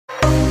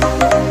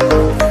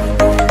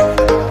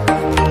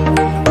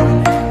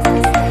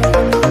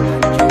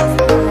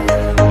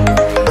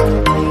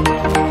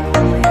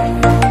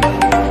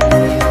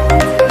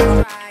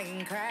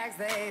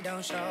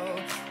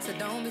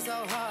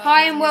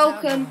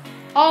welcome.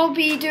 I'll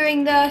be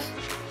doing the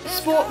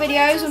sport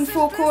videos on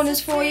Four Corners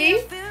for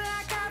you.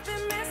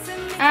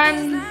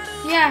 And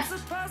yeah.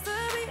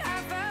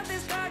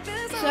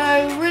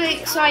 So really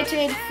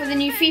excited for the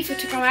new FIFA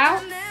to come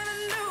out.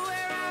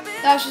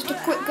 That was just a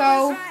quick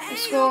goal I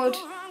scored.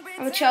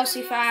 I'm a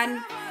Chelsea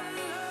fan.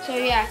 So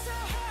yeah.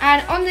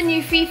 And on the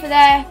new FIFA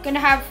they're going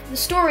to have the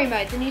story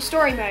mode, the new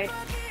story mode.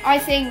 I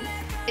think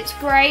it's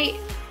great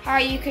how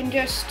you can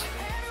just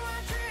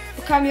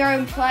become your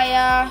own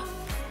player.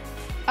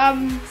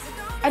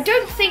 I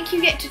don't think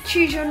you get to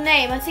choose your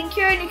name. I think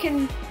you only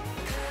can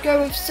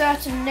go with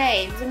certain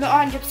names. I'm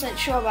not 100%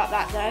 sure about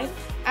that though.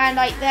 And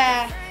like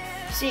there,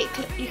 see,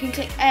 you can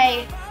click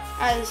A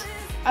as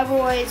I've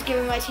always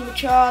given my team a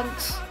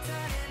chance.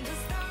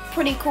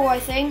 Pretty cool, I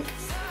think.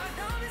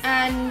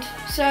 And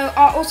so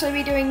I'll also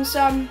be doing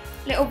some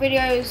little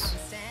videos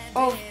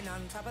of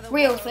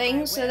real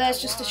things. So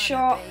there's just a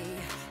shot.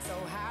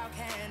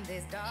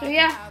 So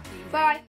yeah, bye.